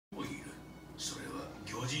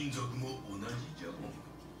人族も同じじゃもん。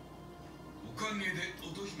おかげで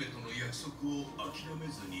乙姫との約束を諦め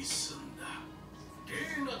ずに済んだ。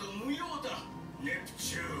礼など無用だ、ネプ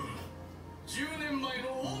チューン。10年前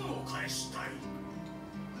の恩を返したい。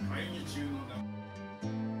会議中の中。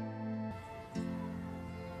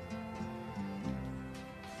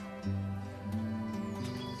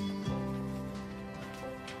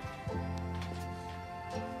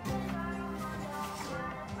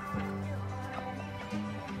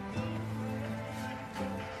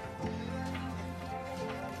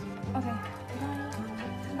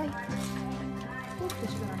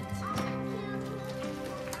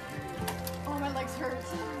Oh, my legs hurt.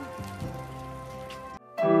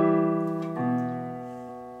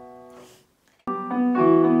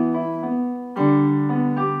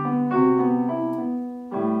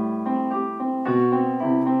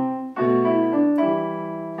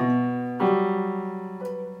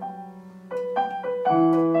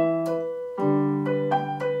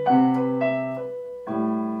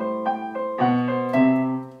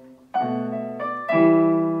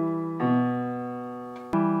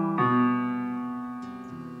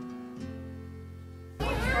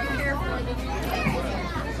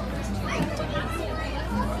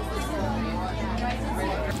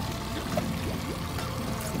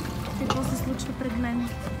 Какво се случва пред мен?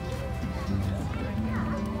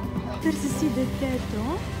 Търся си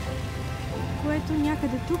детето, което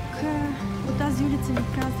някъде тук, по тази улица ми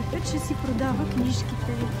казаха, че си продава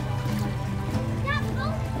книжките.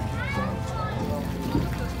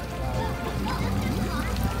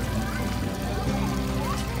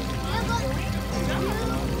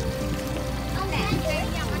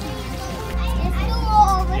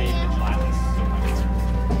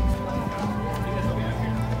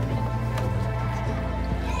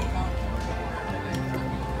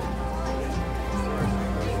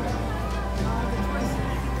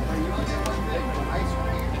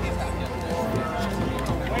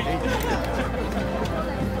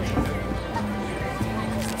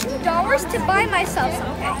 $2 to buy myself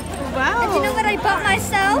something. Wow! And do you know what I bought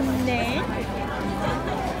myself? Не.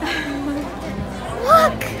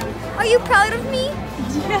 Look! Are you proud of me?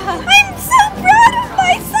 Yeah. I'm so proud of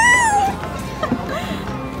myself!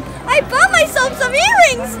 I bought myself some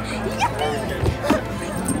earrings! Yippee!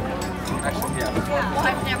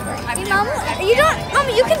 Hey, Mom,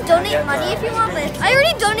 you can donate money if you want, but I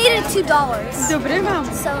already donated $2. Добре, мам.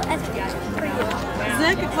 So, that's for you.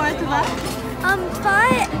 За какво е това?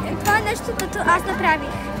 Това е нещо, като аз направих.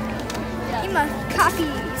 Има кафи.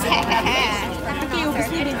 Окей,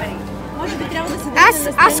 обясни ли? Може би трябва да се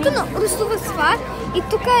даде на Аз го нарисувах това и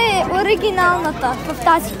тук е оригиналната в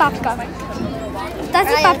тази папка.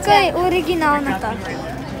 Тази папка е оригиналната.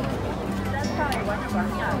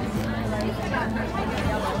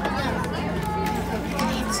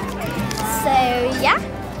 So, yeah.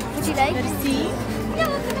 Would you like? Merci.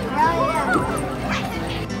 Yeah.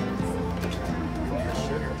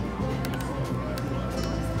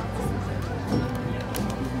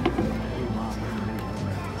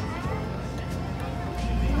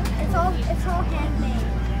 It's all handmade.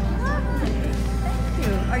 Thank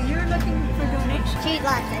you. Are you looking for donations? She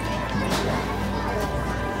loves it.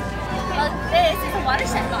 Well, this is a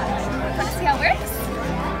watershed lodge. Want to see how it works?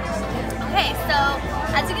 Okay, so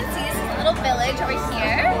as you can see, this is a little village over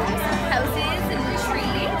here. Some houses and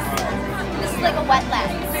trees. This is like a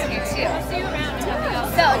wetlands here too. So,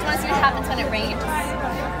 do you want to see what happens when it rains?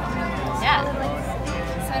 Yeah.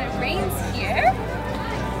 So when it rains here,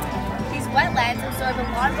 these wetlands absorb a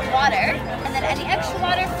lot of the water, and then any extra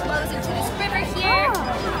water flows into this river here,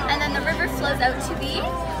 and then the river flows out to the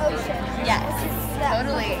Ocean. yes,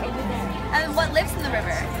 totally. And what lives in the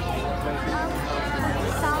river?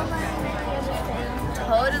 Salmon and everything.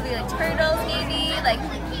 Totally, like turtles maybe, like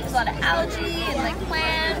there's a lot of algae and like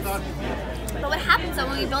plants. But what happens though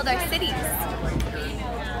when we build our cities?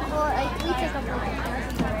 Well, we take up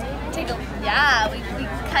We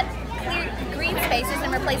cut clear green spaces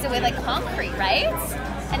and replace it with like concrete, right?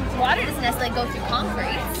 And water doesn't necessarily go through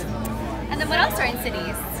concrete. And then what else are in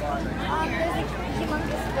cities? There's like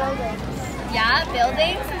humongous buildings. Yeah,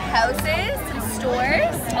 buildings, houses, and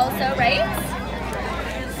stores also, right?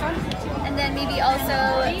 And then maybe also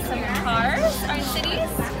some cars are in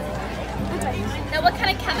cities. Now what kind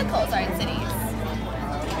of chemicals are in cities?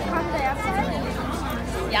 Carbon dioxide.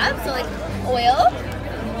 Yeah, so like oil,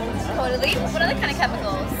 totally. What other kind of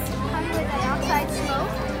chemicals? Carbon dioxide,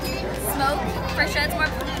 smoke. Smoke, for sure, it's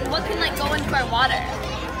more, what can like go into our water?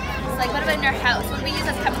 So like what about in our house? What do we use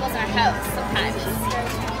as chemicals in our house sometimes?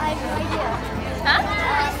 I have no idea. Huh?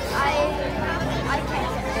 I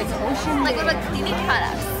can't. Like what about cleaning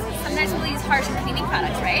products? Sometimes guys will use harsh cleaning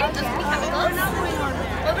products, right? Those can be chemicals.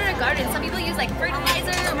 What about our garden? Some people use like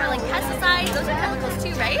fertilizer or like pesticides. Those are chemicals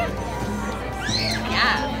too, right?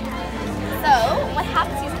 Yeah. So what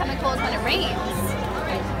happens to these chemicals when it rains?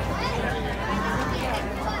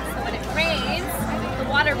 So when it rains, the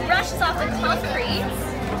water rushes off the concrete.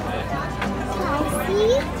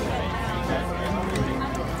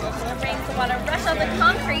 The water rush off the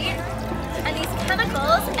concrete, and these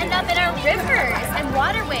chemicals end up in our rivers and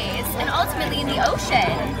waterways and ultimately in the ocean.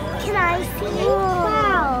 Can I see?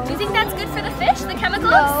 Wow. Do you think that's good for the fish, the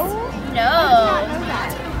chemicals? No. No.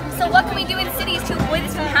 So what can we do in cities to avoid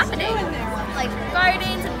this from happening? Like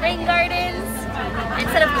gardens and rain gardens.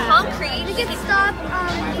 Instead of concrete, We can stop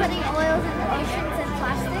putting oils in the oceans and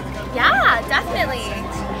plastic. yeah, definitely.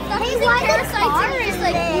 Hey, why parasites just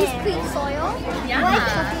like use clean soil? Yeah.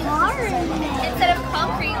 Instead of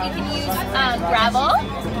concrete, we can use gravel,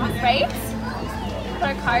 right? Put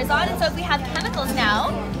our cars on. And so if we have chemicals now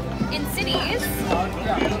in cities,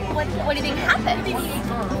 what do you think happens?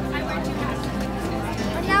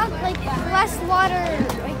 And now, like, less water,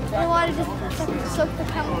 like, the water just soak the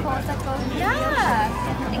chemicals that go in.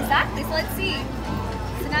 Yeah, exactly. So let's see.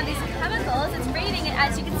 So now these chemicals, it's raining, and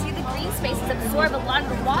as you can see, the green spaces absorb a lot of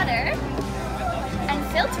the water and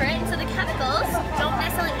filter it, so the chemicals don't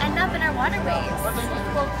necessarily end up in our waterways.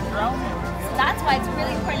 So that's why it's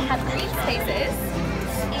really important to have green spaces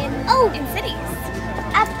in cities.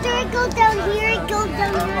 After it goes down here, it goes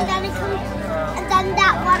down here, and then it comes, and then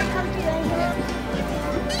that water comes to here.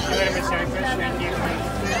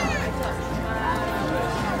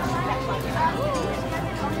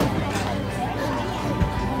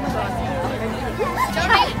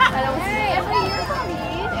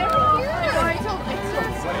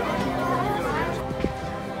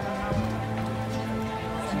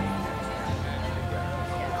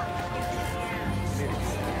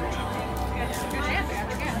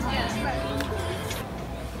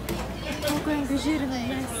 Колко е ангажирана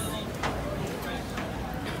днес.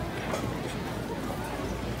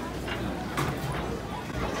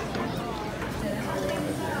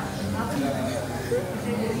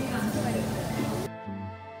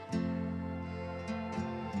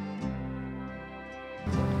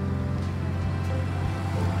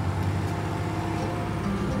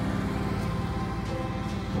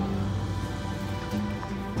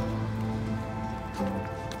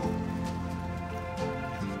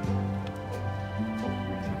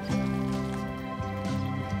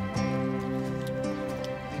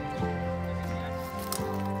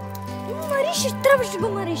 Маришеш, трябваше да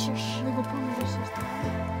го маришеш. Да го помиришеш.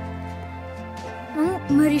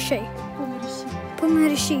 Маришей. Помириши.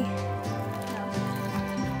 Помириши.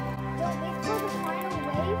 Don't wait for the final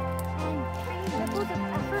wave, and tiny ripples of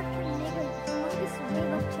effort can make a humongous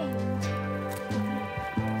wave of change.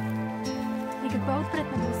 И какво е отпред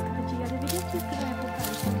на връзката ти? Я да видя, че иска да ме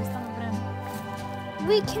покажеш, да стана време.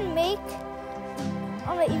 We can make,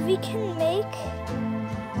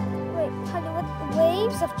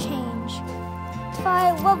 waves of change. By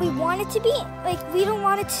what we want it to be, like we don't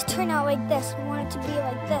want it to turn out like this. We want it to be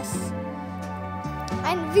like this.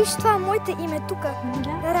 And виж, това е моите име тук.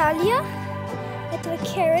 Ралия, ето е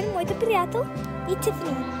Карен, моята приятел, и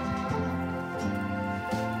Тифани.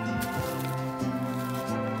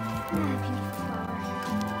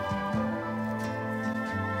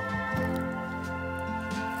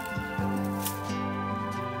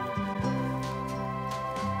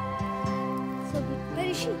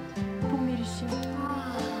 Мариши. Помириши.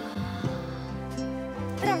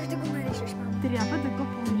 Трябва да го наришеш, мама. Трябва да го